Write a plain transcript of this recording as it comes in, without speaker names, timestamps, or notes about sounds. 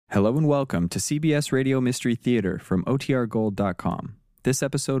Hello and welcome to CBS Radio Mystery Theater from OTRGold.com. This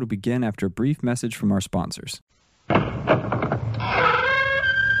episode will begin after a brief message from our sponsors.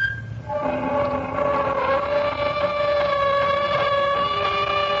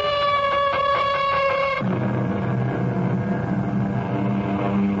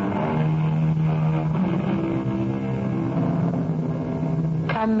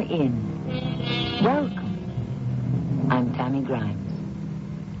 Come in. Welcome. I'm Tammy Grimes.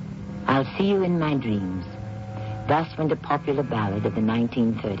 I'll see you in my dreams. Thus went a popular ballad of the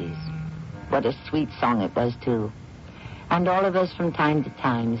 1930s. What a sweet song it was, too. And all of us from time to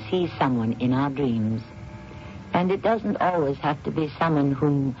time see someone in our dreams. And it doesn't always have to be someone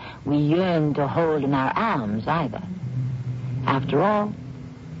whom we yearn to hold in our arms, either. After all,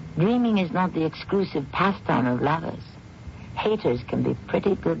 dreaming is not the exclusive pastime of lovers. Haters can be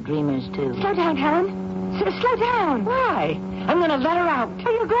pretty good dreamers, too. Slow down, Helen. Slow down. Why? I'm going to let her out.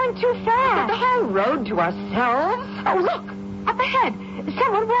 Oh, you're going too fast. The whole road to ourselves. Oh, look. Up ahead.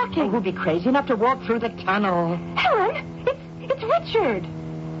 Someone walking. Oh, we'll be crazy enough to walk through the tunnel. Helen, it's Richard.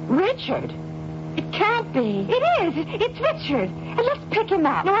 Richard? It can't be. It is. It's Richard. And let's pick him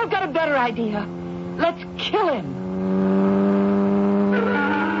up. No, I've got a better idea. Let's kill him.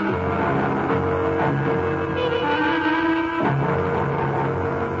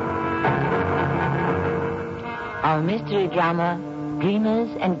 Our mystery drama, Dreamers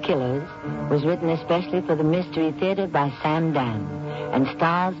and Killers, was written especially for the Mystery Theater by Sam Dan and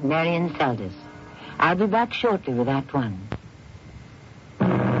stars Marion Seldes. I'll be back shortly with Act One.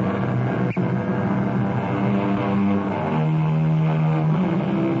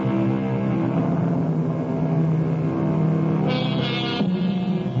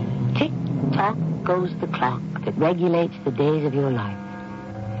 Tick-tock goes the clock that regulates the days of your life.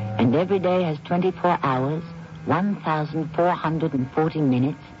 And every day has 24 hours, 1,440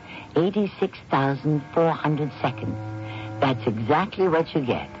 minutes, 86,400 seconds. That's exactly what you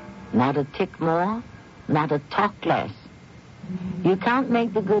get. Not a tick more, not a tock less. You can't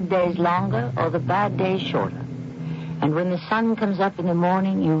make the good days longer or the bad days shorter. And when the sun comes up in the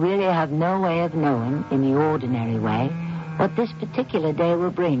morning, you really have no way of knowing, in the ordinary way, what this particular day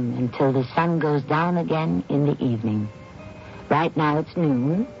will bring until the sun goes down again in the evening. Right now it's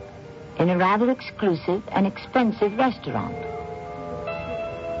noon, in a rather exclusive and expensive restaurant.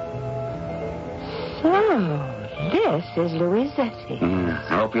 So, this is Louisetti.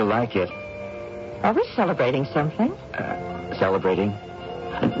 I hope you like it. Are we celebrating something? Celebrating?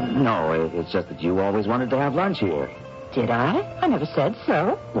 No, it's just that you always wanted to have lunch here. Did I? I never said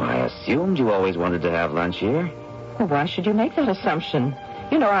so. Well, I assumed you always wanted to have lunch here. Well, why should you make that assumption?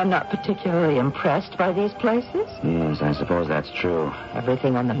 You know, I'm not particularly impressed by these places. Yes, I suppose that's true.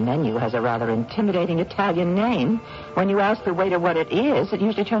 Everything on the menu has a rather intimidating Italian name. When you ask the waiter what it is, it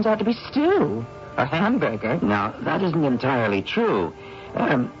usually turns out to be stew or hamburger. Now, that isn't entirely true.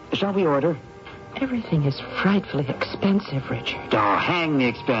 Shall we order? Everything is frightfully expensive, Richard. Oh, hang the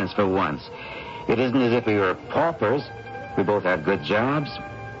expense for once. It isn't as if we were paupers. We both have good jobs.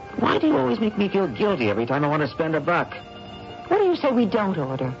 Why do you always make me feel guilty every time I want to spend $1? What do you say we don't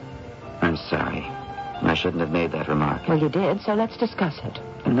order? I'm sorry. I shouldn't have made that remark. Well, you did, so let's discuss it.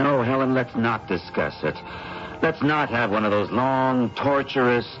 No, Helen, let's not discuss it. Let's not have one of those long,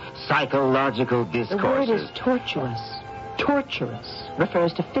 torturous, psychological discourses. The word is tortuous. Torturous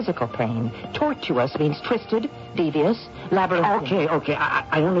refers to physical pain. Tortuous means twisted, devious, labyrinthine. Okay.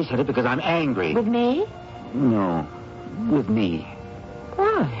 I only said it because I'm angry. With me? No, with me.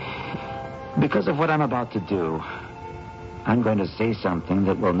 Why? Because of what I'm about to do. I'm going to say something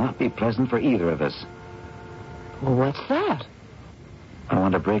that will not be pleasant for either of us. Well, what's that? I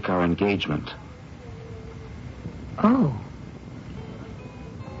want to break our engagement. Oh.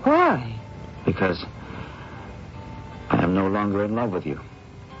 Why? Because I am no longer in love with you.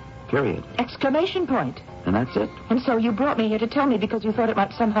 Period. Exclamation point. And that's it. And so you brought me here to tell me because you thought it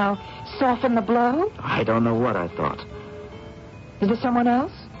might somehow soften the blow? I don't know what I thought. Is there someone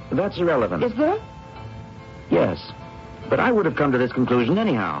else? That's irrelevant. Is there? Yes. But I would have come to this conclusion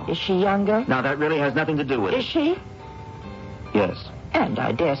anyhow. Is she younger? Now, that really has nothing to do with it. Is she? Yes. And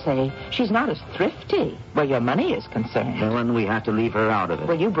I dare say she's not as thrifty where your money is concerned. Helen, we have to leave her out of it.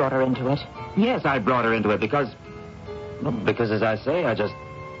 Well, you brought her into it. Yes, I brought her into it because, as I say, I just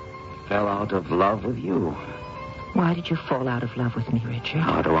fell out of love with you. Why did you fall out of love with me, Richard?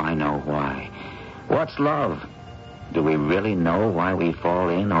 How do I know why? What's love? Do we really know why we fall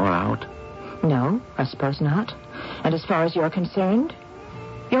in or out? No, I suppose not. And as far as you're concerned,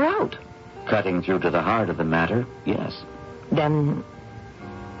 you're out. Cutting through to the heart of the matter, yes. Then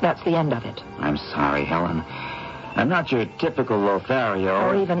that's the end of it. I'm sorry, Helen. I'm not your typical Lothario.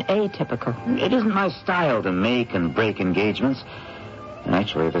 Or even atypical. It isn't my style to make and break engagements.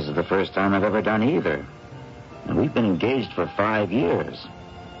 Actually, this is the first time I've ever done either. And we've been engaged for 5 years.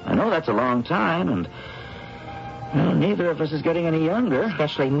 I know that's a long time, and well, neither of us is getting any younger.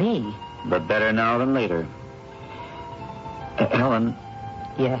 Especially me. But better now than later. Helen.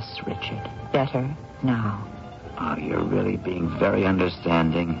 Yes, Richard. Better now. Oh, you're really being very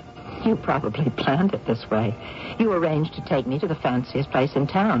understanding. You probably planned it this way. You arranged to take me to the fanciest place in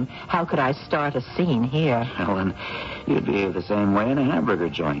town. How could I start a scene here? Helen, you'd behave the same way in a hamburger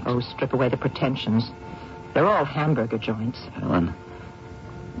joint. Oh, strip away the pretensions. They're all hamburger joints. Helen,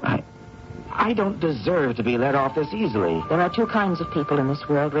 I don't deserve to be let off this easily. There are two kinds of people in this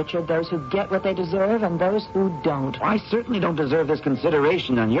world, Richard. Those who get what they deserve and those who don't. I certainly don't deserve this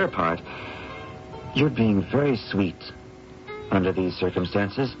consideration on your part. You're being very sweet under these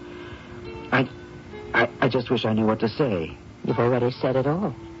circumstances. I just wish I knew what to say. You've already said it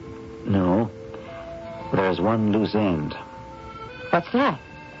all. No. There's one loose end. What's that?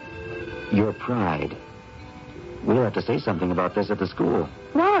 Your pride. We'll have to say something about this at the school.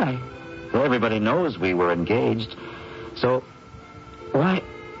 Why? Well, everybody knows we were engaged. So, why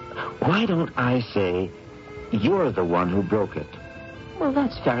don't I say you're the one who broke it? Well,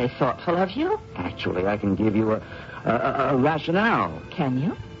 that's very thoughtful of you. Actually, I can give you a rationale. Can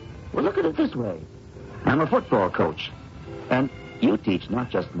you? Well, look at it this way. I'm a football coach. And you teach not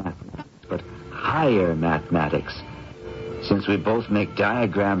just mathematics, but higher mathematics. Since we both make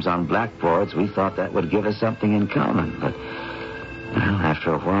diagrams on blackboards, we thought that would give us something in common. But, well,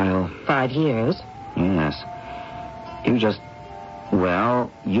 after a while... 5 years? Yes.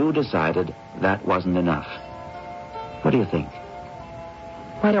 You decided that wasn't enough. What do you think?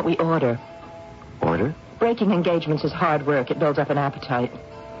 Why don't we order? Order? Breaking engagements is hard work. It builds up an appetite.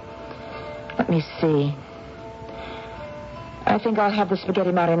 Let me see. I think I'll have the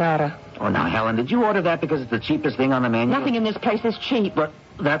spaghetti marinara. Oh, now, Helen, did you order that because it's the cheapest thing on the menu? Nothing in this place is cheap. But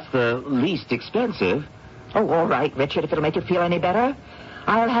that's the least expensive. Oh, all right, Richard, if it'll make you feel any better.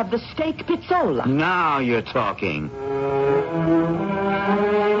 I'll have the steak pizzola. Now you're talking.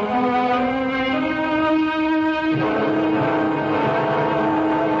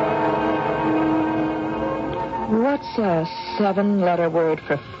 What's a 7-letter word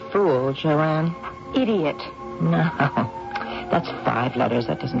for fool, Joanne? Idiot. No. That's 5 letters.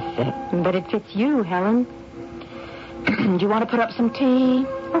 That doesn't fit. But it fits you, Helen. Do you want to put up some tea?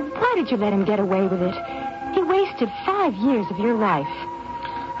 Well, why did you let him get away with it? He wasted 5 years of your life.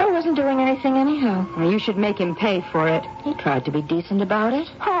 I wasn't doing anything anyhow. Well, you should make him pay for it. He tried to be decent about it.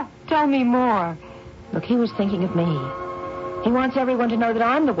 Huh, tell me more. Look, he was thinking of me. He wants everyone to know that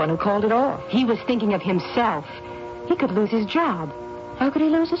I'm the one who called it off. He was thinking of himself. He could lose his job. How could he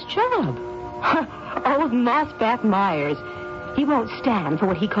lose his job? Old Mossback Myers. He won't stand for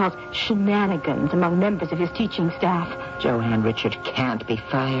what he calls shenanigans among members of his teaching staff. Joanne, Richard can't be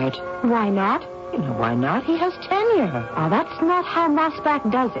fired. Why not? You know why not? He has tenure. Oh, that's not how Mossback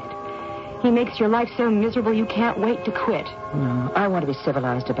does it. He makes your life so miserable you can't wait to quit. No, I want to be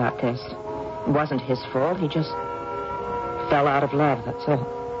civilized about this. It wasn't his fault. He just fell out of love, that's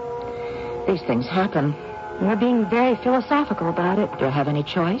all. These things happen. You're being very philosophical about it. Do I have any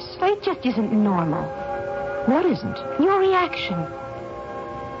choice? It just isn't normal. What isn't? Your reaction.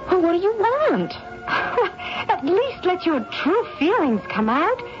 Well, what do you want? At least let your true feelings come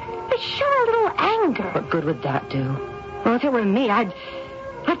out. Show a little anger. What good would that do? Well, if it were me, I'd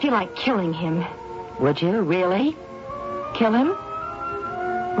feel like killing him. Would you? Really? Kill him?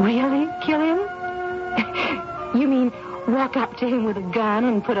 Really? Kill him? You mean walk up to him with a gun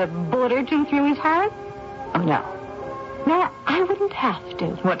and put a bullet or two through his heart? Oh, no. No, I wouldn't have to.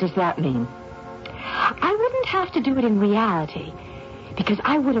 What does that mean? I wouldn't have to do it in reality, because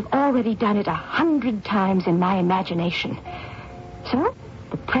I would have already done it 100 times in my imagination. So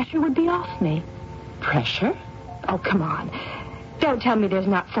the pressure would be off me. Pressure? Oh, come on. Don't tell me there's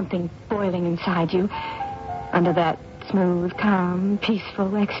not something boiling inside you under that smooth, calm,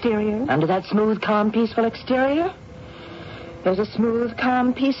 peaceful exterior. Under that smooth, calm, peaceful exterior, there's a smooth,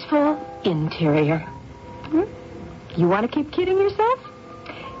 calm, peaceful interior. Hmm? You want to keep kidding yourself?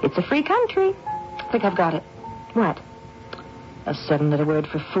 It's a free country. I think I've got it. What? A 7-letter word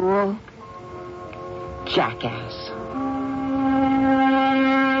for fool. Jackass.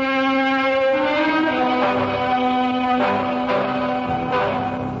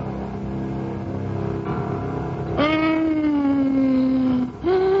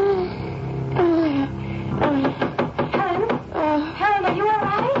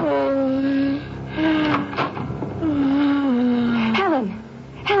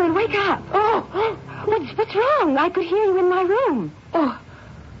 I could hear you in my room. Oh,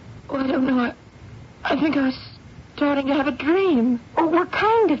 I don't know. I think I was starting to have a dream. Oh, what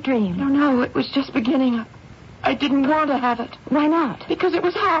kind of I dream? don't know. It was just beginning. I didn't want to have it. Why not? Because it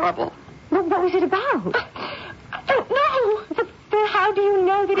was horrible. What was it about? I don't know. But how do you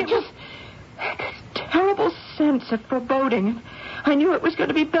know that I just had this terrible sense of foreboding. I knew it was going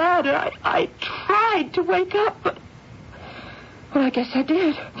to be bad, and I tried to wake up, but... Well, I guess I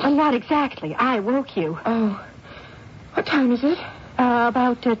did. Well, not exactly. I woke you. Oh. What time is it?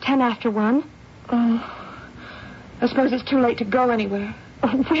 About 10 after 1. Oh. I suppose it's too late to go anywhere.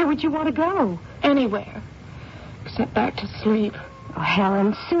 Where would you want to go? Anywhere. Except back to sleep. Oh,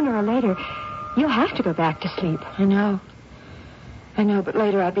 Helen, sooner or later, you'll have to go back to sleep. I know, but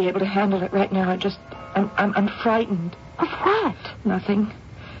later I'll be able to handle it. Right now, I'm frightened. Of what? Nothing.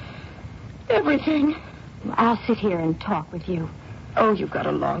 Everything. I'll sit here and talk with you. Oh, you've got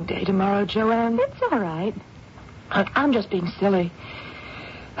a long day tomorrow, Joanne. It's all right. I'm just being silly.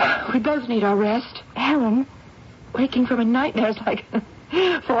 We both need our rest. Helen. Waking from a nightmare is like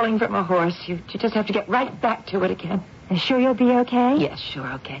falling from a horse. You just have to get right back to it again. You sure you'll be okay? Yes,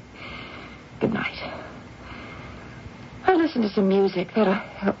 sure, okay. Good night. I'll listen to some music. That'll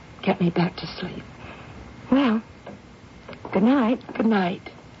help get me back to sleep. Well, good night. Good night.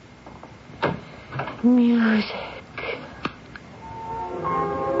 Music.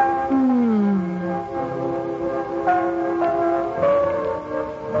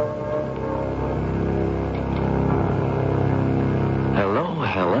 Hello,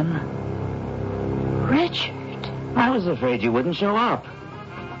 Helen. Richard. I was afraid you wouldn't show up.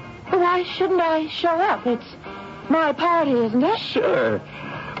 Why shouldn't I show up? It's my party, isn't it? Sure.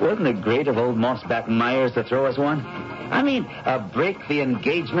 Wasn't it great of old Mossback Myers to throw us one? I mean, a break the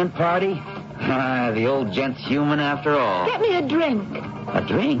engagement party? The old gent's human after all. Get me a drink. A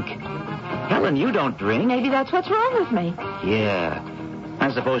drink? Helen, you don't drink. Maybe that's what's wrong with me. Yeah.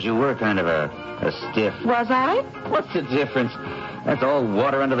 I suppose you were kind of a stiff. Was I? What's the difference? That's all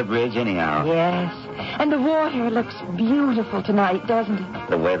water under the bridge anyhow. Yes. And the water looks beautiful tonight, doesn't it?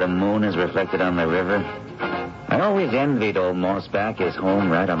 The way the moon is reflected on the river. I always envied old Mossback, his home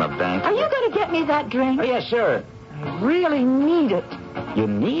right on the bank. Are you going to get me that drink? Oh, yeah, sure. I really need it. You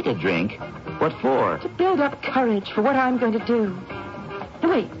need a drink? What for? To build up courage for what I'm going to do. No,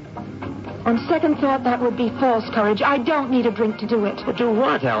 wait. On second thought, that would be false courage. I don't need a drink to do it. But do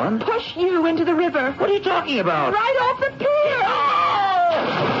what, Helen? Push you into the river. What are you talking about? Right off the pier.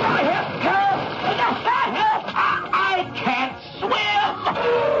 I can't swim!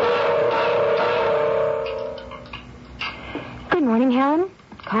 Good morning, Helen.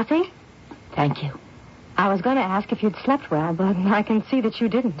 Coffee? Thank you. I was going to ask if you'd slept well, but I can see that you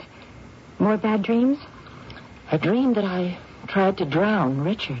didn't. More bad dreams? I dreamed that I tried to drown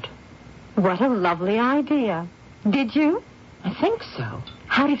Richard. What a lovely idea. Did you? I think so.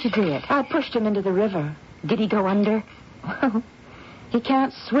 How did you do it? I pushed him into the river. Did he go under? Well, he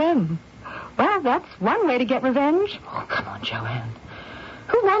can't swim. Well, that's one way to get revenge. Oh, come on, Joanne.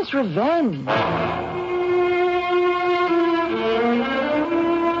 Who wants revenge?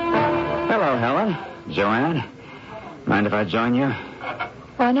 Hello, Helen. Joanne. Mind if I join you?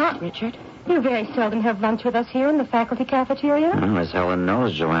 Why not, Richard? You very seldom have lunch with us here in the faculty cafeteria. Well, as Helen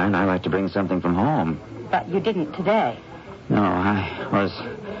knows, Joanne, I like to bring something from home. But you didn't today. No, I'm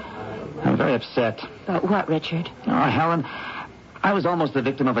very upset. About what, Richard? Oh, Helen, I was almost the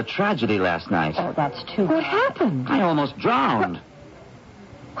victim of a tragedy last night. Oh, that's too What happened? I almost drowned.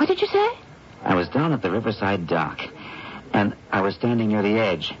 What did you say? I was down at the Riverside dock, and I was standing near the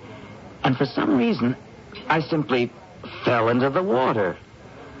edge. And for some reason, I simply fell into the water.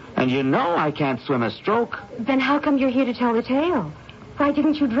 And you know I can't swim a stroke. Then how come you're here to tell the tale? Why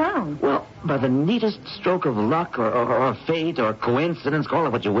didn't you drown? Well, by the neatest stroke of luck or fate or coincidence, call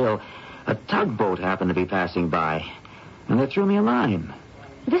it what you will, a tugboat happened to be passing by. And they threw me a line.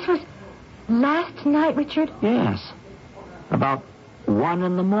 This was last night, Richard? Yes. About 1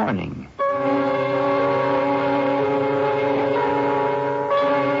 in the morning.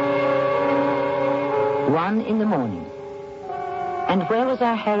 One in the morning. And where was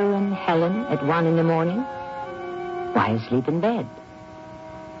our heroine, Helen, at 1 in the morning? Why, asleep in bed.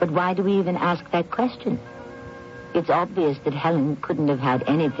 But why do we even ask that question? It's obvious that Helen couldn't have had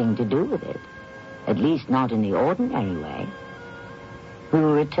anything to do with it. At least not in the ordinary way. We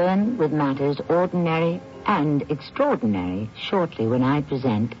will return with matters ordinary and extraordinary shortly when I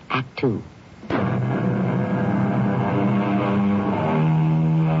present Act 2.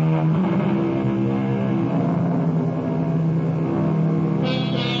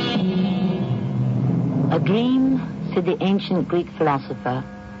 A dream, said the ancient Greek philosopher,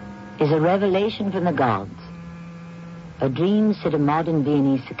 is a revelation from the gods, A dream, said a modern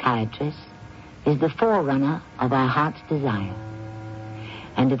Viennese psychiatrist, is the forerunner of our heart's desire.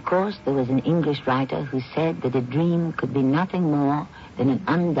 And of course, there was an English writer who said that a dream could be nothing more than an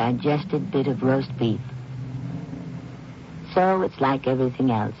undigested bit of roast beef. So it's like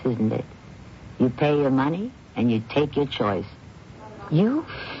everything else, isn't it? You pay your money and you take your choice. You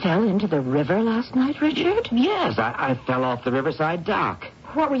fell into the river last night, Richard? Yes, I fell off the riverside dock.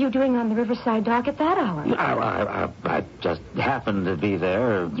 What were you doing on the riverside dock at that hour? I just happened to be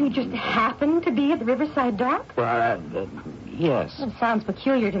there. You just happened to be at the riverside dock? Well, yes. It sounds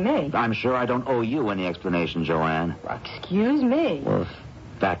peculiar to me. I'm sure I don't owe you any explanation, Joanne. Excuse me. Well,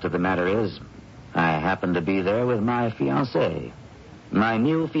 fact of the matter is, I happened to be there with my fiancée. My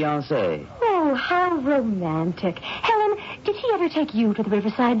new fiancée. Oh, how romantic. Helen, did he ever take you to the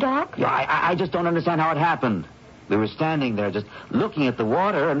riverside dock? Yeah, I just don't understand how it happened. We were standing there just looking at the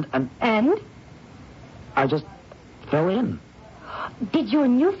water and... And? I just fell in. Did your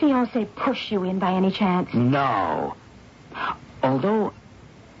new fiancée push you in by any chance? No. Although...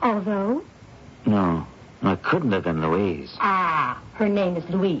 Although? No, it couldn't have been Louise. Ah, her name is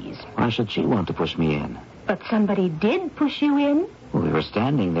Louise. Why should she want to push me in? But somebody did push you in? Well, we were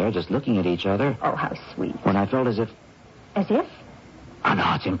standing there just looking at each other. Oh, how sweet. When I felt as if... As if? Oh,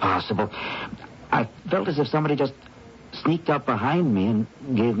 no, it's impossible. I felt as if somebody just sneaked up behind me and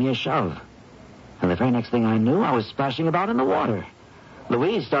gave me a shove. And the very next thing I knew, I was splashing about in the water.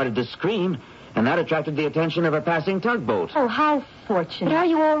 Louise started to scream, and that attracted the attention of a passing tugboat. Oh, how fortunate. But are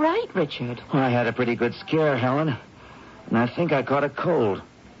you all right, Richard? Well, I had a pretty good scare, Helen. And I think I caught a cold.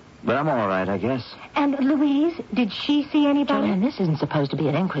 But I'm all right, I guess. And Louise, did she see anybody? Joanne, this isn't supposed to be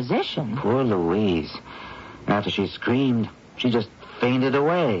an inquisition. Poor Louise. After she screamed, she just fainted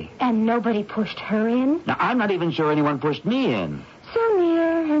away. And nobody pushed her in? Now, I'm not even sure anyone pushed me in. So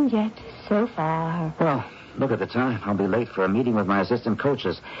near and yet so far. Well, look at the time. I'll be late for a meeting with my assistant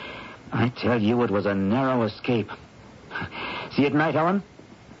coaches. I tell you, it was a narrow escape. See you tonight, Helen?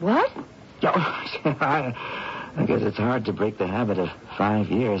 What? I guess it's hard to break the habit of 5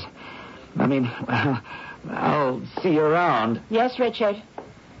 years. I mean, well, I'll see you around. Yes, Richard.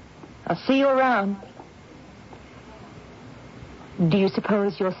 I'll see you around. Do you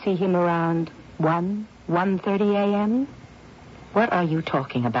suppose you'll see him around 1:30 a.m.? What are you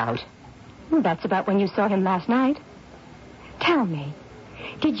talking about? That's about when you saw him last night. Tell me,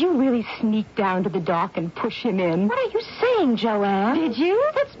 did you really sneak down to the dock and push him in? What are you saying, Joanne? Did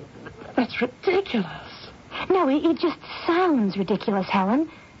you? That's ridiculous. No, it just sounds ridiculous, Helen.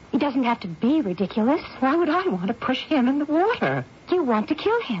 It doesn't have to be ridiculous. Why would I want to push him in the water? You want to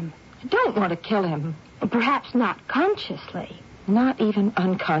kill him. I don't want to kill him. Perhaps not consciously. Not even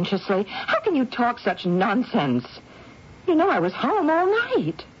unconsciously. How can you talk such nonsense? You know I was home all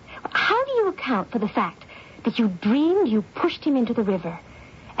night. How do you account for the fact that you dreamed you pushed him into the river,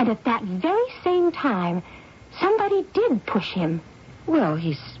 and at that very same time, somebody did push him? Well,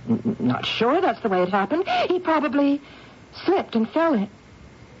 he's not sure that's the way it happened. He probably slipped and fell in.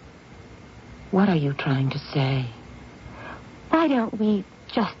 What are you trying to say? Why don't we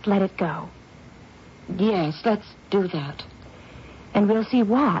just let it go? Yes, let's do that. And we'll see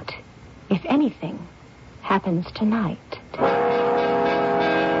what, if anything, happens tonight.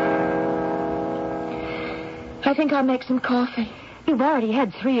 I think I'll make some coffee. You've already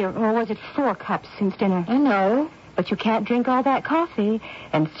had 3 or was it 4 cups since dinner? I know. But you can't drink all that coffee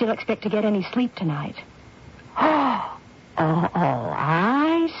and still expect to get any sleep tonight. Oh,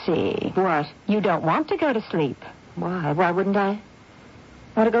 I see. What? You don't want to go to sleep. Why? Why wouldn't I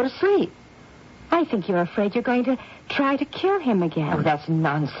want to go to sleep? I think you're afraid you're going to try to kill him again. Oh, that's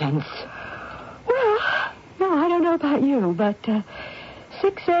nonsense. Well, no, I don't know about you, but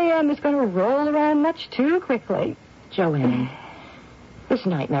 6 a.m. is going to roll around much too quickly. Joanne, this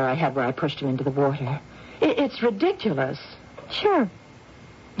nightmare I had where I pushed him into the water, it's ridiculous. Sure.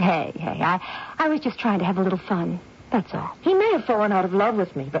 Hey, I was just trying to have a little fun. That's all. He may have fallen out of love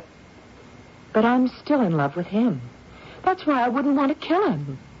with me, but I'm still in love with him. That's why I wouldn't want to kill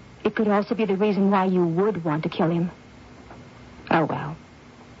him. It could also be the reason why you would want to kill him. Oh, well.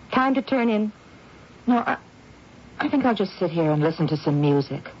 Time to turn in. No, I think I'll just sit here and listen to some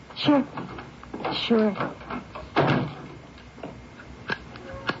music. Sure.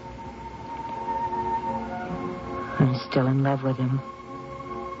 I'm still in love with him.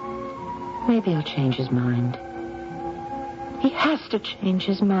 Maybe he'll change his mind. He has to change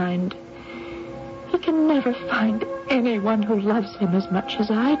his mind. He can never find anyone who loves him as much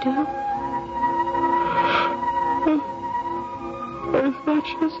as I do.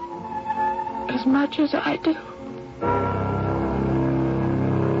 As much as I do.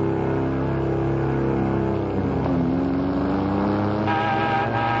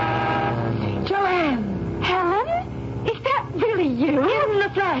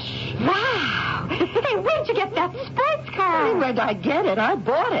 cash. Wow. Hey, where'd you get that sports car? Where'd I get it? I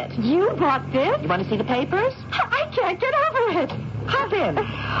bought it. You bought this? You want to see the papers? I can't get over it. Hop in. Oh,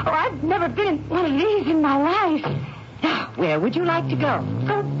 I've never been in one of these in my life. Now, where would you like to go?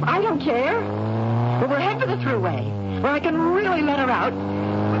 Oh, I don't care. Well, we'll head for the thruway, where I can really let her out.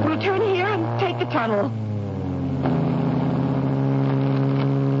 We'll turn here and take the tunnel.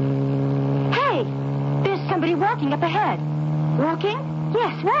 Hey, there's somebody walking up ahead. Walking?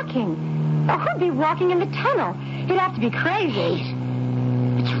 Yes, walking. Oh, who'd be walking in the tunnel? He'd have to be crazy.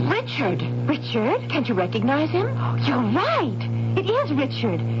 It's Richard. Richard? Can't you recognize him? Oh, you're right. It is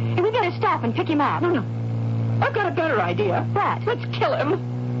Richard. And we better stop and pick him up. No. I've got a better idea. What? Let's kill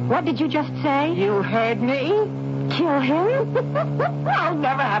him. What did you just say? You heard me. Kill him? I'll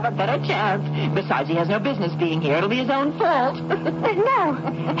never have a better chance. Besides, he has no business being here. It'll be his own fault. No.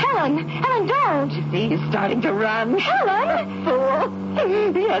 Helen, don't. See, he's starting to run. Helen! Fool.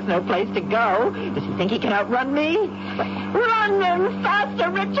 He has no place to go. Does he think he can outrun me? Run then, faster,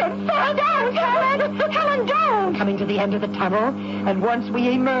 Richard, faster! Don't, Helen! Helen, don't! Coming to the end of the tunnel, and once we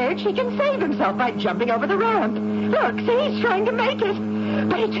emerge, he can save himself by jumping over the ramp. Look, see, he's trying to make it.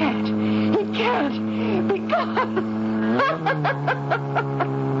 But he can't. He can't. Because...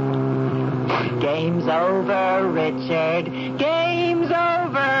 Game's over, Richard. Game's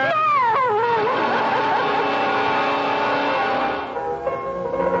over.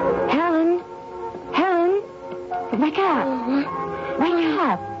 Helen, wake up. Wake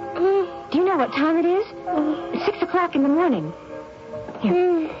up. Do you know what time it is? It's 6 o'clock in the morning.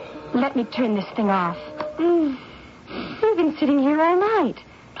 Here, let me turn this thing off. We've been sitting here all night.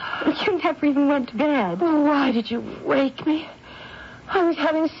 You never even went to bed. Oh, why did you wake me? I was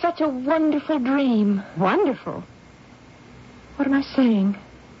having such a wonderful dream. Wonderful. What am I saying?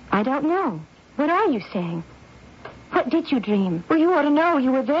 I don't know. What are you saying? What did you dream? Well, you ought to know.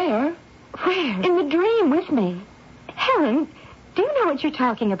 You were there. Where? In the dream with me. Helen, do you know what you're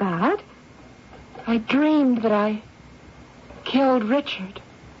talking about? I dreamed that I killed Richard.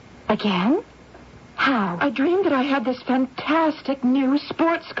 Again? How? I dreamed that I had this fantastic new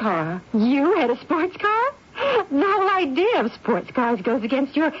sports car. You had a sports car? The whole idea of sports cars goes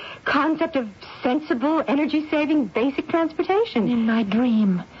against your concept of sensible, energy-saving, basic transportation. In my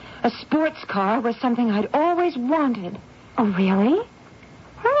dream, a sports car was something I'd always wanted. Oh, really?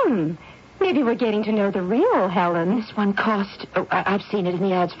 Maybe we're getting to know the real Helen. This one cost, I've seen it in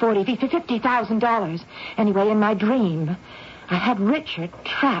the ads, $50,000. Anyway, in my dream, I had Richard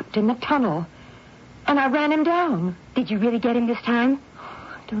trapped in the tunnel. And I ran him down. Did you really get him this time?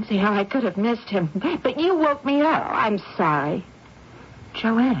 I don't see how I could have missed him. But you woke me up. Oh, I'm sorry.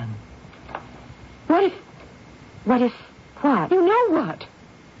 Joanne. What if... What? You know what?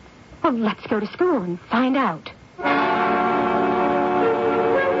 Well, let's go to school and find out.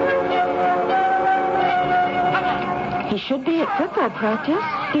 He should be at football practice.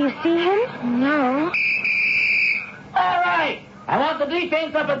 Do you see him? No. All right. I want the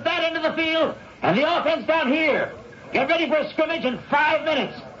defense up at that end of the field and the offense down here. Get ready for a scrimmage in 5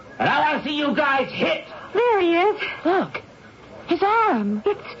 minutes. And I want to see you guys hit. There he is. Look. His arm.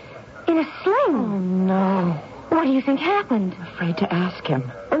 It's in a sling. Oh, no. What do you think happened? I'm afraid to ask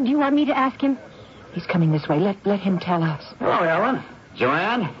him. Oh, do you want me to ask him? He's coming this way. Let him tell us. Hello, Ellen.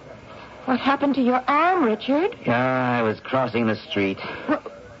 Joanne? What happened to your arm, Richard? I was crossing the street.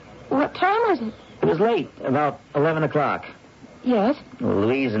 What time was it? It was late, about 11 o'clock. Yes.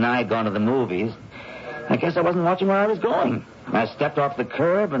 Louise and I had gone to the movies. I guess I wasn't watching where I was going. I stepped off the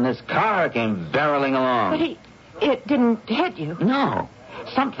curb, and this car came barreling along. But it didn't hit you. No.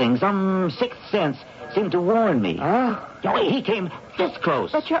 Some sixth sense seemed to warn me. Oh. He came this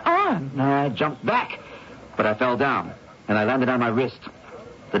close. But your arm. I jumped back, but I fell down, and I landed on my wrist.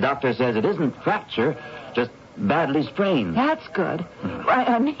 The doctor says it isn't fracture, just badly sprained. That's good.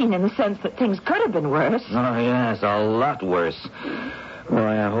 I mean, in the sense that things could have been worse. Oh, yes, a lot worse. Well,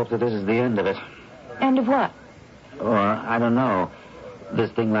 I hope that this is the end of it. End of what? Or, I don't know.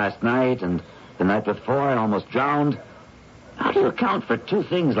 This thing last night and the night before, I almost drowned. How do you account for two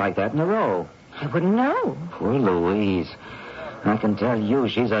things like that in a row? I wouldn't know. Poor Louise. I can tell you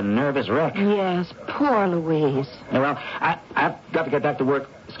she's a nervous wreck. Yes, poor Louise. Yeah, well, I've got to get back to work.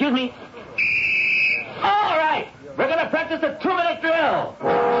 Excuse me. All right. We're going to practice a 2-minute drill.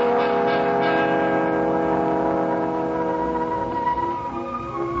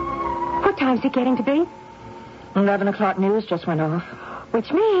 What time's it getting to be? 11 o'clock news just went off.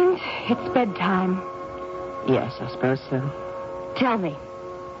 Which means it's bedtime. Yes, I suppose so. Tell me,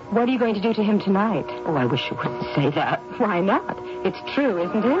 what are you going to do to him tonight? Oh, I wish you wouldn't say that. Why not? It's true,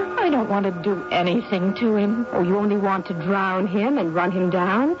 isn't it? I don't want to do anything to him. Oh, you only want to drown him and run him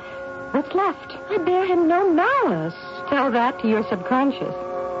down? What's left? I bear him no malice. Tell that to your subconscious.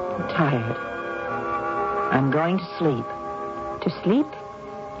 I'm tired. I'm going to sleep. To sleep?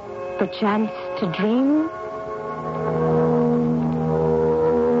 Perchance to dream?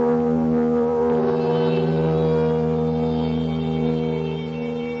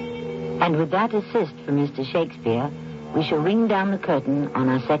 And with that assist from Mr. Shakespeare, we shall ring down the curtain on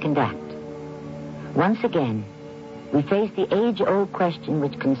our second act. Once again, we face the age-old question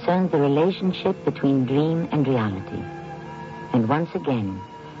which concerns the relationship between dream and reality. And once again,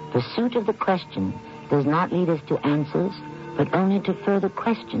 pursuit of the question does not lead us to answers, but only to further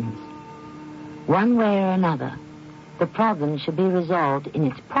questions. One way or another, the problem should be resolved in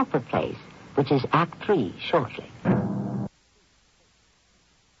its proper place, which is Act 3 shortly.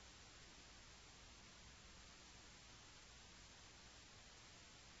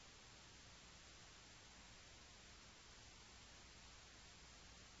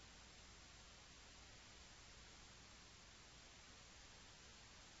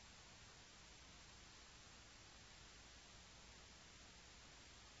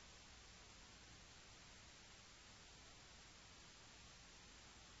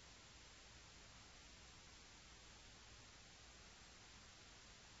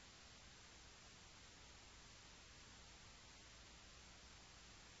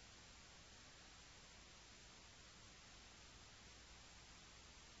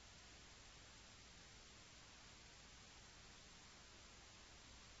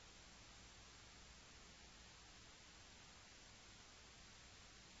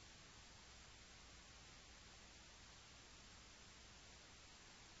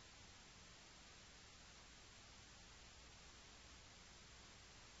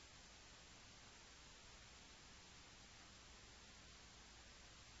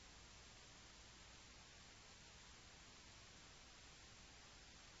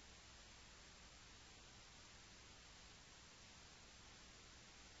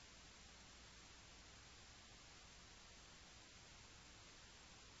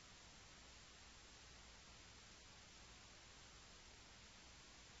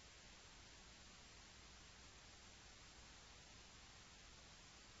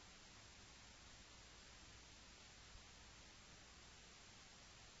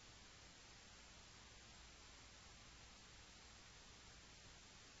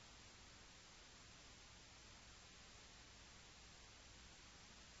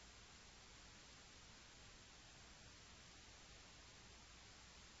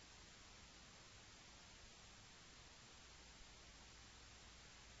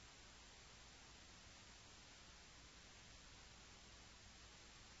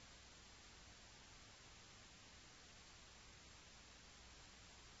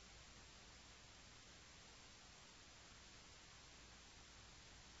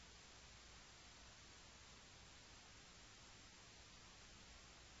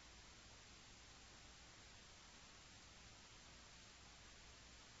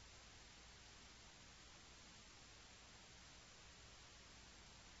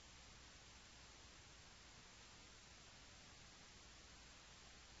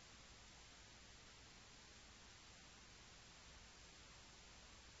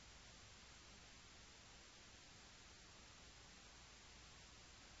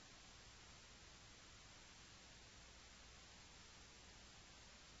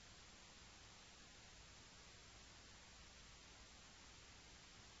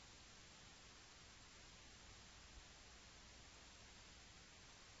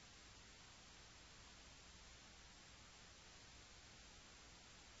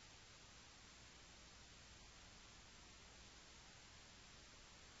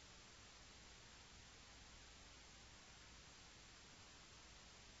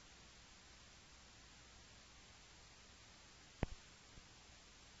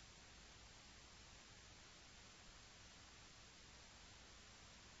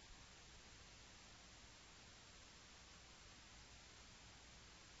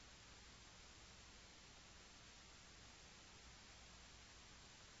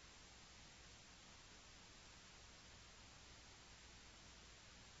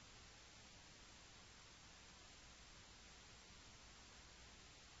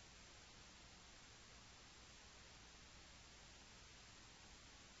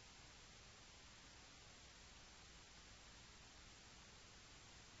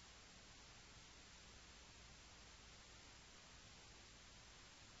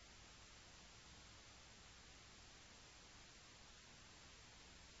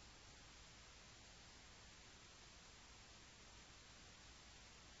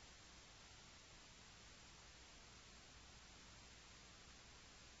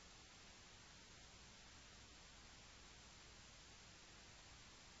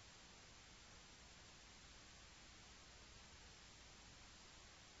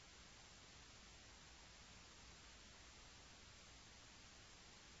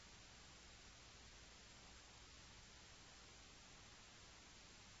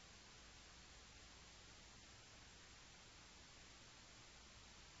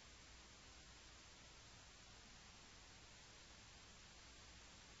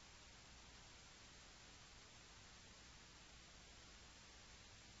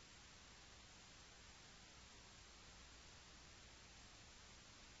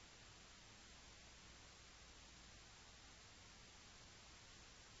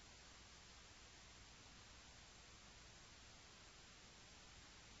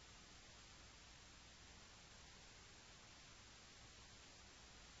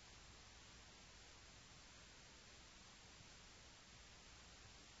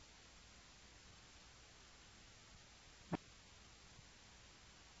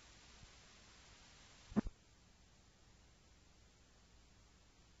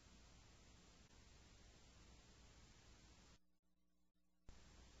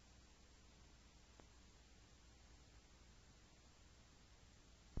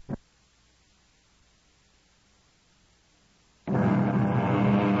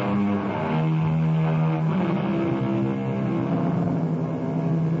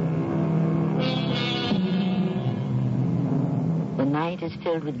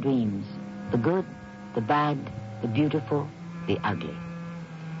 filled with dreams. The good, the bad, the beautiful, the ugly.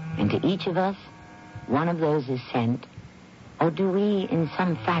 And to each of us, one of those is sent, or do we, in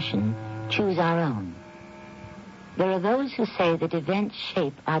some fashion, choose our own? There are those who say that events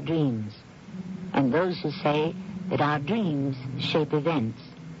shape our dreams, and those who say that our dreams shape events.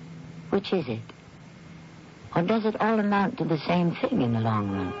 Which is it? Or does it all amount to the same thing in the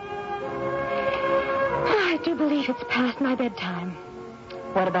long run? I do believe it's past my bedtime.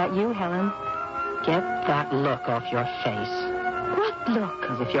 What about you, Helen? Get that look off your face. What look?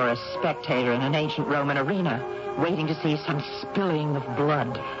 As if you're a spectator in an ancient Roman arena, waiting to see some spilling of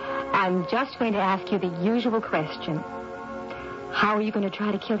blood. I'm just going to ask you the usual question. How are you going to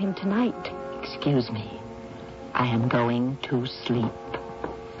try to kill him tonight? Excuse me. I am going to sleep.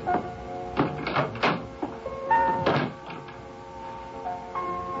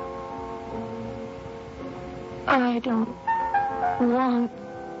 I don't want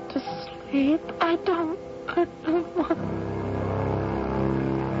to sleep. I don't want...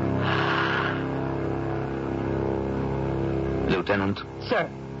 Lieutenant, Sir.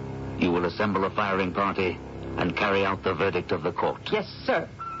 you will assemble a firing party and carry out the verdict of the court. Yes, sir.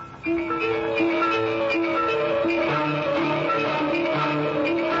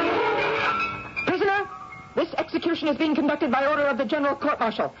 Prisoner, this execution is being conducted by order of the General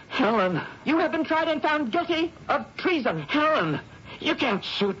Court-Martial. Helen! You have been tried and found guilty of treason. Helen! You can't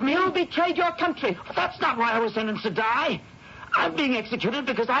shoot me. You betrayed your country. That's not why I was sentenced to die. I'm being executed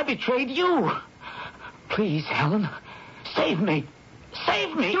because I betrayed you. Please, Helen, save me.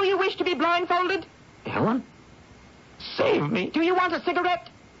 Save me. Do you wish to be blindfolded? Helen? Save me. Do you want a cigarette?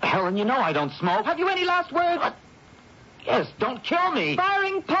 Helen, you know I don't smoke. Have you any last words? What? Yes, don't kill me.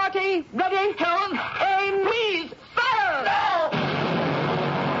 Firing party, ready? Helen, aim, please, fire! No!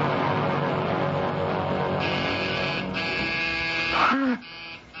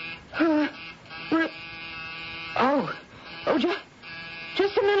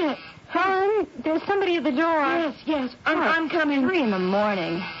 Just a minute. Helen, there's somebody at the door. Yes, I'm coming. 3 in the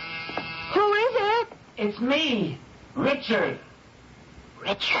morning. Who is it? It's me, Richard.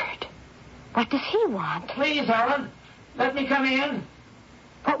 Richard. What does he want? Please, Helen, let me come in.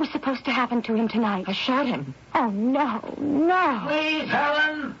 What was supposed to happen to him tonight? I shot him. Oh, no. Please,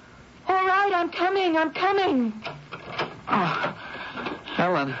 Helen. All right, I'm coming. Oh,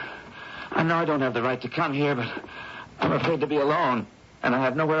 Helen, I know I don't have the right to come here, but I'm afraid to be alone, and I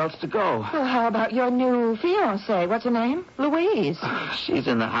have nowhere else to go. Well, how about your new fiancée? What's her name? Louise. She's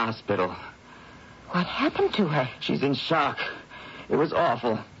in the hospital. What happened to her? She's in shock. It was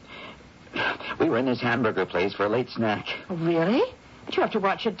awful. We were in this hamburger place for a late snack. Really? But you have to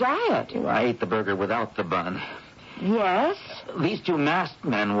watch your diet. I ate the burger without the bun. Yes? These 2 masked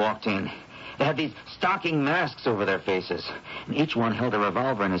men walked in. They had these stocking masks over their faces, and each one held a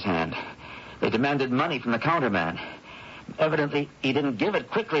revolver in his hand. They demanded money from the counterman. Evidently, he didn't give it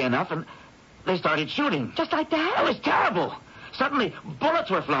quickly enough, and they started shooting. Just like that? It was terrible. Suddenly, bullets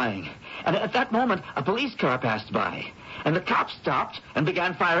were flying. And at that moment, a police car passed by. And the cops stopped and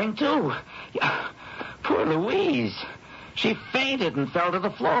began firing, too. Poor Louise. She fainted and fell to the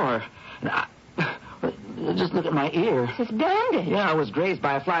floor. And just look at my ear. It's bandaged. Yeah, I was grazed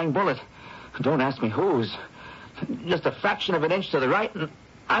by a flying bullet. Don't ask me whose. Just a fraction of an inch to the right, and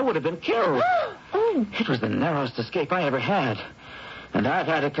I would have been killed. Oh. It was the narrowest escape I ever had. And I've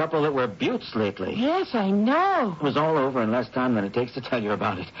had a couple that were buttes lately. Yes, I know. It was all over in less time than it takes to tell you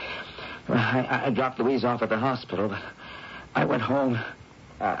about it. I dropped Louise off at the hospital, but I went home.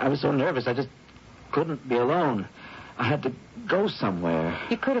 I was so nervous, I just couldn't be alone. I had to go somewhere.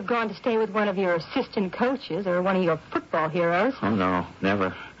 You could have gone to stay with one of your assistant coaches or one of your football heroes. Oh, no,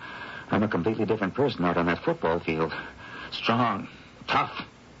 never. I'm a completely different person out on that football field. Strong, tough,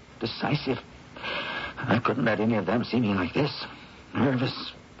 decisive. I couldn't let any of them see me like this.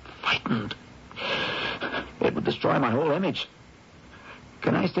 Nervous, frightened. It would destroy my whole image.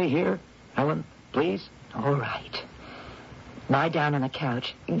 Can I stay here, Helen, please? All right. Lie down on the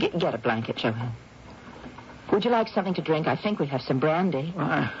couch. Get a blanket, Joanne. Would you like something to drink? I think we have some brandy.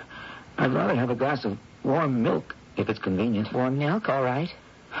 Well, I'd rather have a glass of warm milk, if it's convenient. Warm milk, all right.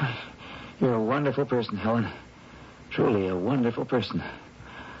 You're a wonderful person, Helen. Truly a wonderful person.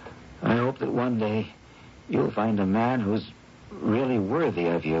 I hope that one day you'll find a man who's really worthy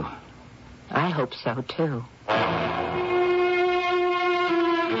of you. I hope so, too.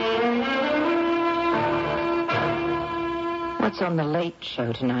 What's on the Late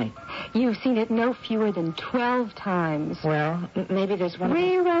Show tonight? You've seen it no fewer than 12 times. Well, maybe there's one...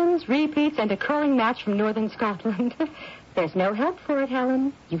 Reruns, repeats, and a curling match from northern Scotland. There's no help for it,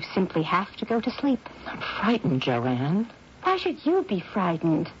 Helen. You simply have to go to sleep. I'm frightened, Joanne. Why should you be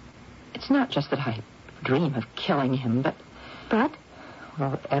frightened? It's not just that I dream of killing him, but... But?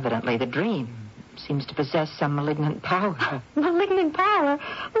 Well, evidently the dream seems to possess some malignant power. Malignant power?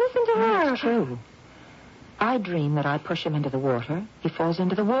 Listen to her. It's true. I dream that I push him into the water. He falls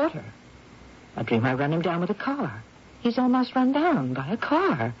into the water. I dream I run him down with a car. He's almost run down by a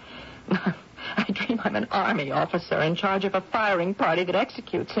car. I dream I'm an army officer in charge of a firing party that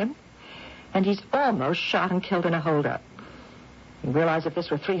executes him. And he's almost shot and killed in a holdup. You realize if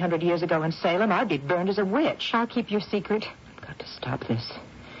this were 300 years ago in Salem, I'd be burned as a witch. I'll keep your secret. I've got to stop this.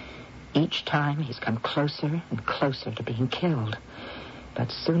 Each time he's come closer and closer to being killed.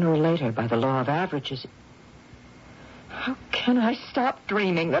 But sooner or later, by the law of averages... How can I stop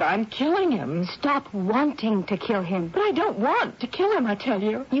dreaming that I'm killing him? Stop wanting to kill him. But I don't want to kill him, I tell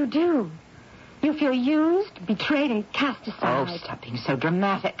you. You do. You feel used, betrayed, and cast aside. Oh, stop being so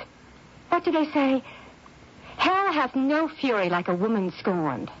dramatic. What do they say? Hell hath no fury like a woman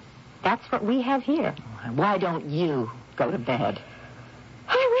scorned. That's what we have here. Why don't you go to bed?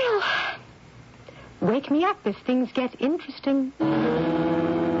 I will. Wake me up if things get interesting.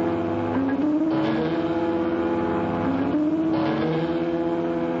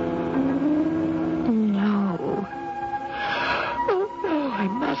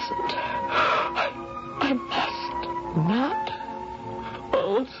 I must not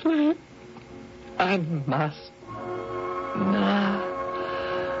fall asleep. I must not.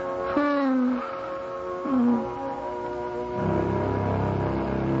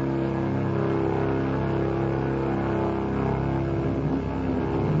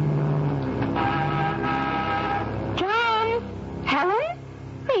 John! Helen?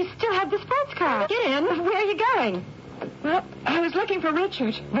 You still have the sports car. Get in. Where are you going? Well, I was looking for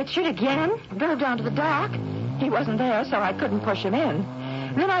Richard. Richard again? I drove down to the dock. He wasn't there, so I couldn't push him in.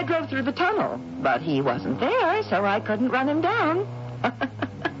 Then I drove through the tunnel, but he wasn't there, so I couldn't run him down.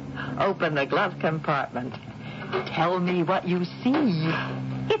 Open the glove compartment. Tell me what you see.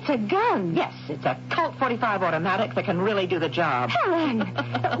 It's a gun. Yes, it's a Colt 45 automatic that can really do the job. Helen!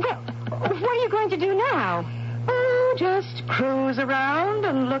 What are you going to do now? Oh, just cruise around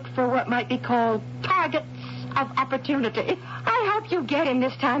and look for what might be called targets of opportunity. I hope you get him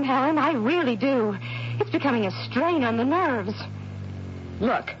this time, Helen. I really do. It's becoming a strain on the nerves.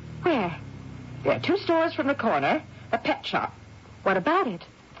 Look. Where? There are 2 stores from the corner, a pet shop. What about it?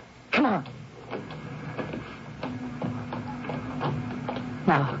 Come on.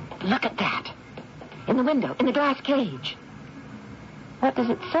 Now, look at that. In the window, in the glass cage. What does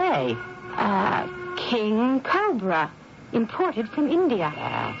it say? King Cobra, imported from India.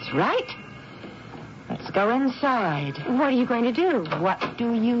 That's right. Let's go inside. What are you going to do? What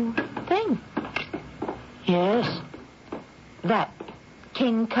do you think? Yes. That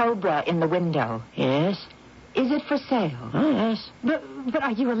King Cobra in the window. Yes. Is it for sale? Oh, yes. But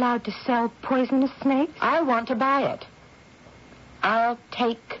are you allowed to sell poisonous snakes? I want to buy it. I'll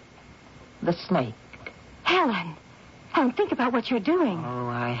take the snake. Helen, think about what you're doing. Oh,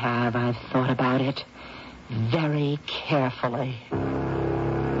 I have. I've thought about it very carefully.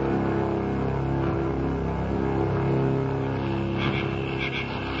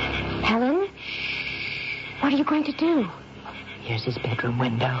 Helen, what are you going to do? Here's his bedroom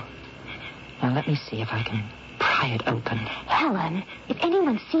window. Now let me see if I can pry it open. Helen, if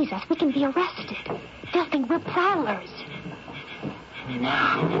anyone sees us, we can be arrested. They'll think we're prowlers.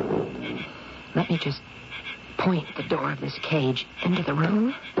 Now, let me just point the door of this cage into the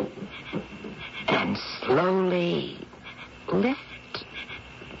room and slowly lift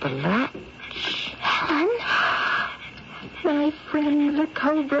the latch. Helen? My friend, the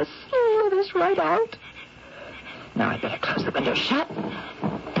Cobra slid us right out. Now I'd better close the window shut.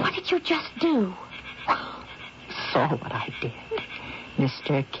 What did you just do? Saw what I did.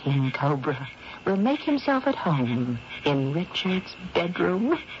 Mr. King Cobra will make himself at home in Richard's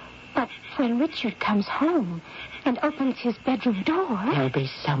bedroom. But when Richard comes home and opens his bedroom door... There'll be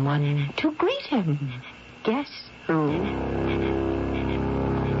someone to greet him. Guess who?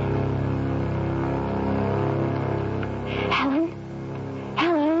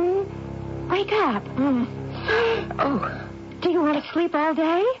 Helen, wake up. Oh. Do you want to sleep all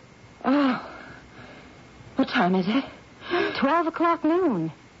day? Oh. What time is it? 12 o'clock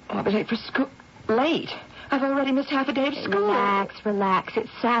noon. Oh, I'll be late for school. Late? I've already missed half a day of school. Relax.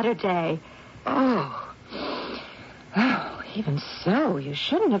 It's Saturday. Oh, even so, you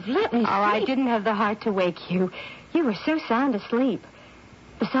shouldn't have let me sleep. Oh, I didn't have the heart to wake you. You were so sound asleep.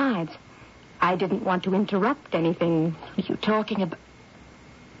 Besides, I didn't want to interrupt anything. What are you talking about?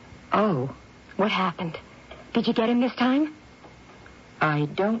 Oh. What happened? Did you get him this time? I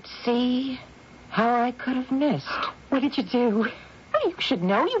don't see how I could have missed. What did you do? Well, you should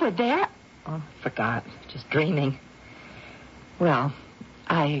know you were there. Oh, forgot. Just dreaming. Well,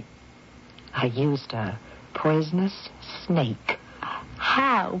 I used a poisonous snake.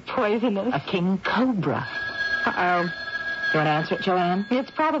 How poisonous? A king cobra. Uh-oh. You want to answer it, Joanne?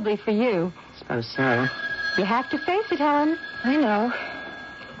 It's probably for you. Suppose so. You have to face it, Helen. I know.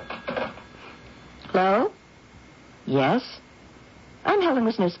 Hello? Yes? I'm Helen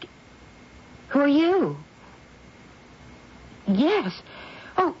Wisniewski. Who are you? Yes.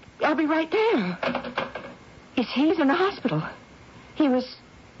 Oh, I'll be right there. Yes, he's in the hospital. He was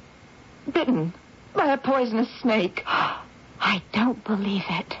bitten by a poisonous snake. I don't believe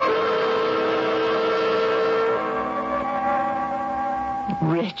it.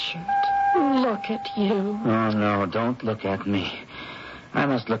 Richard, look at you. Oh, no, don't look at me. I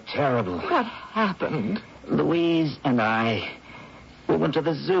must look terrible. What happened? Louise and I, we went to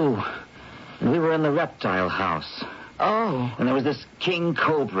the zoo. And we were in the reptile house. Oh. And there was this king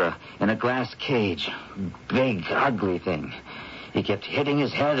cobra in a glass cage. Big, ugly thing. He kept hitting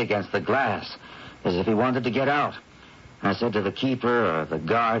his head against the glass as if he wanted to get out. I said to the keeper or the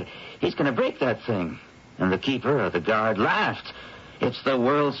guard, he's going to break that thing. And the keeper or the guard laughed. It's the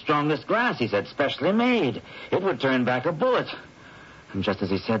world's strongest glass, he said, specially made. It would turn back a bullet. And just as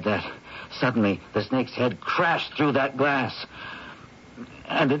he said that, suddenly the snake's head crashed through that glass.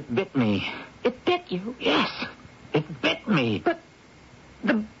 And it bit me. It bit you? Yes, it bit me. But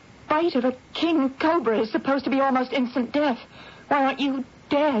the bite of a king cobra is supposed to be almost instant death. Why aren't you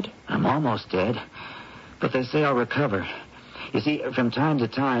dead? I'm almost dead. But they say I'll recover. You see, from time to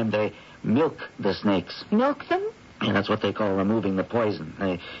time, they milk the snakes. Milk them? Yeah, that's what they call removing the poison.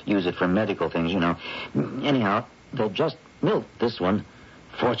 They use it for medical things, you know. Anyhow, they've just milked this one,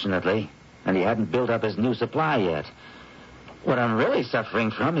 fortunately, and he hadn't built up his new supply yet. What I'm really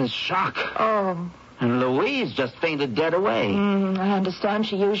suffering from is shock. Oh. And Louise just fainted dead away. I understand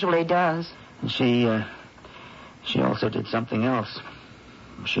she usually does. And she also did something else.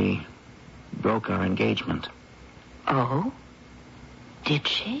 She broke our engagement. Oh? Did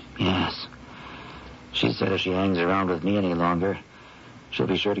she? Yes. She said if she hangs around with me any longer, she'll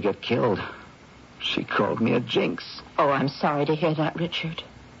be sure to get killed. She called me a jinx. Oh, I'm sorry to hear that, Richard.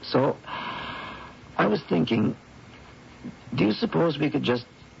 So, I was thinking, do you suppose we could just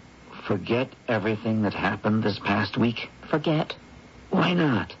forget everything that happened this past week? Forget? Why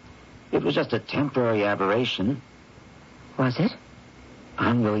not? It was just a temporary aberration. Was it?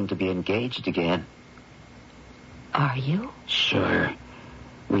 I'm willing to be engaged again. Are you? Sure.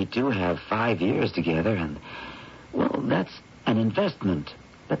 We do have 5 years together, and, well, that's an investment.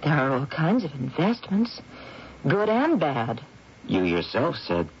 But there are all kinds of investments, good and bad. You yourself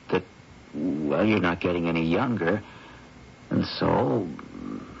said that, well, you're not getting any younger, and so...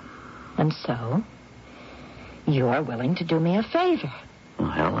 And so, you are willing to do me a favor. Well,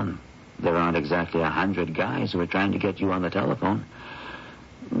 Helen, there aren't exactly 100 guys who are trying to get you on the telephone.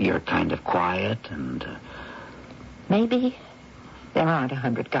 You're kind of quiet and... Maybe there aren't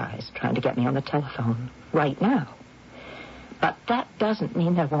 100 guys trying to get me on the telephone right now. But that doesn't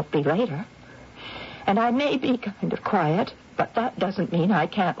mean there won't be later. And I may be kind of quiet, but that doesn't mean I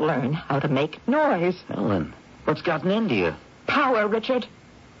can't learn how to make noise. Helen, what's gotten into you? Power, Richard.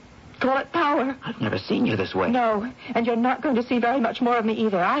 Call it power. I've never seen you this way. No, and you're not going to see very much more of me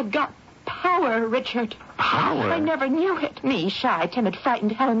either. I've got power, Richard. Power? I never knew it. Me, shy, timid,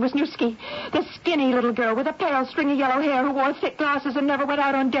 frightened Helen Wisniewski. The skinny little girl with the pale, stringy yellow hair who wore thick glasses and never went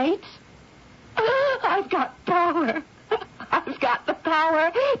out on dates. I've got power. I've got the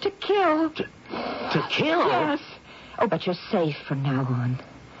power to kill. To kill? Yes. Oh, but you're safe from now on.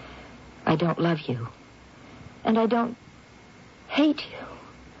 I don't love you. And I don't hate you.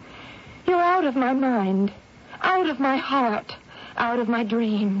 You're out of my mind, out of my heart, out of my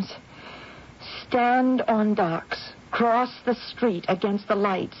dreams. Stand on docks, cross the street against the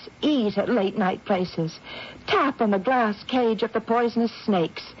lights, eat at late-night places, tap on the glass cage of the poisonous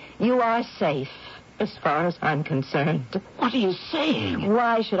snakes. You are safe, as far as I'm concerned. What are you saying?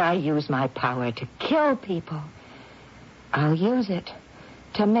 Why should I use my power to kill people? I'll use it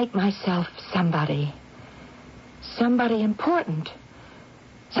to make myself somebody. Somebody important.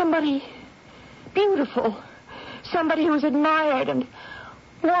 Somebody beautiful. Somebody who was admired and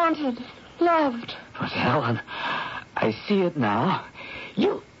wanted, loved. But Helen, I see it now.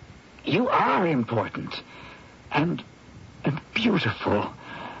 You are important. And beautiful.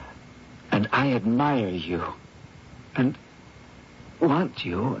 And I admire you. And want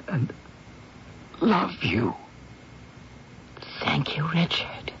you. And love you. Thank you,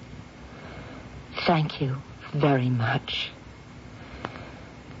 Richard. Thank you very much.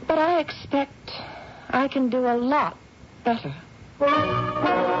 But I expect I can do a lot better.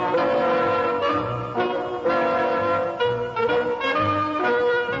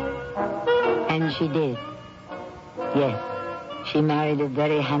 And she did. Yes, she married a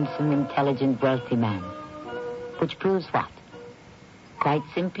very handsome, intelligent, wealthy man. Which proves what? Quite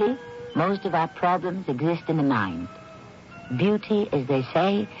simply, most of our problems exist in the mind. Beauty, as they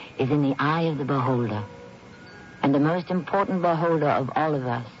say, is in the eye of the beholder. And the most important beholder of all of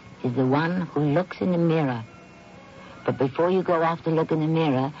us is the one who looks in the mirror. But before you go off to look in the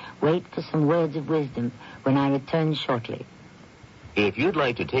mirror, wait for some words of wisdom when I return shortly. If you'd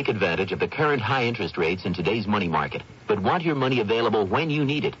like to take advantage of the current high interest rates in today's money market, but want your money available when you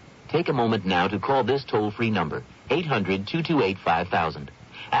need it, take a moment now to call this toll-free number, 800-228-5000.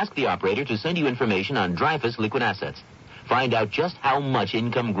 Ask the operator to send you information on Dreyfus Liquid Assets. Find out just how much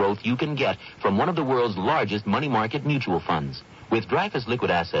income growth you can get from one of the world's largest money market mutual funds. With Dreyfus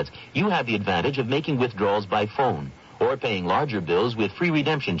Liquid Assets, you have the advantage of making withdrawals by phone or paying larger bills with free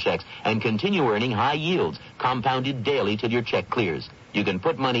redemption checks and continue earning high yields, compounded daily till your check clears. You can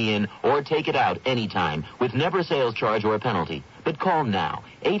put money in or take it out anytime with never a sales charge or a penalty. But call now,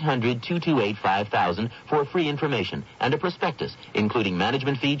 800-228-5000 for free information and a prospectus, including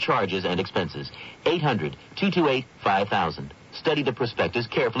management fee, charges, and expenses. 800-228-5000. Study the prospectus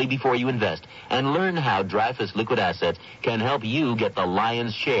carefully before you invest and learn how Dreyfus Liquid Assets can help you get the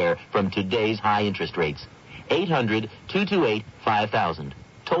lion's share from today's high interest rates. 800-228-5000.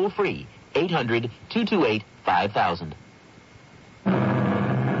 Toll free, 800-228-5000.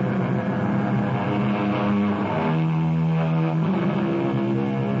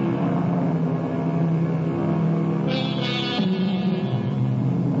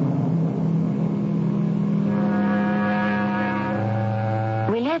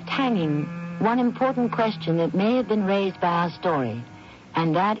 Hanging one important question that may have been raised by our story,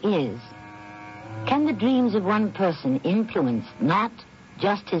 and that is, can the dreams of one person influence not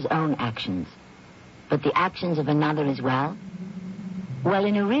just his own actions, but the actions of another as well? Well,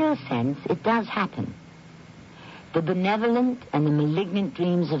 in a real sense, it does happen. The benevolent and the malignant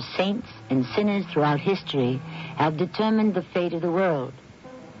dreams of saints and sinners throughout history have determined the fate of the world.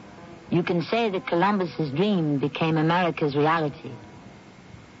 You can say that Columbus's dream became America's reality.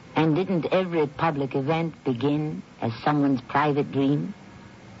 And didn't every public event begin as someone's private dream?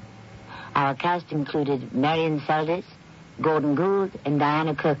 Our cast included Marion Seldes, Gordon Gould, and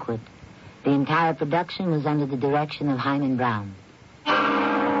Diana Kirkwood. The entire production was under the direction of Hyman Brown.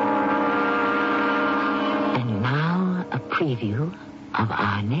 And now, a preview of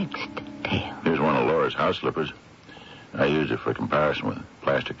our next tale. Here's one of Laura's house slippers. I used it for comparison with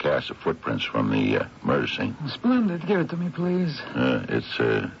plaster casts of footprints from the murder scene. Splendid. Give it to me, please.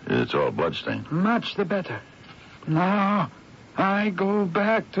 It's all bloodstained. Much the better. Now, I go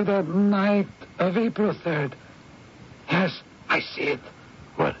back to that night of April 3rd. Yes, I see it.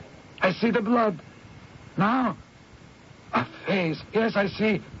 What? I see the blood. Now, a face. Yes, I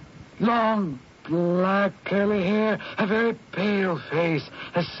see. Long, black, curly hair, a very pale face,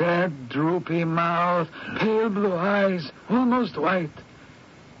 a sad, droopy mouth, pale blue eyes, almost white.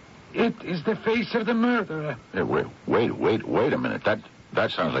 It is the face of the murderer. Hey, wait a minute.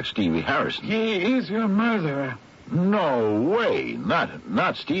 That sounds like Stevie Harrison. He is your murderer. No way.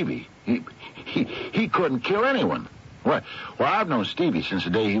 Not Stevie. He couldn't kill anyone. What? Well, I've known Stevie since the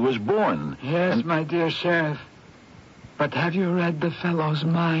day he was born. Yes, my dear Sheriff. But have you read the fellow's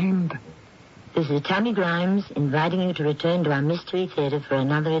mind? This is Tammy Grimes inviting you to return to our Mystery Theater for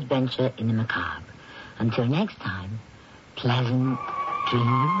another adventure in the macabre. Until next time, pleasant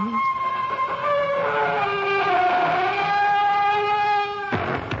dreams.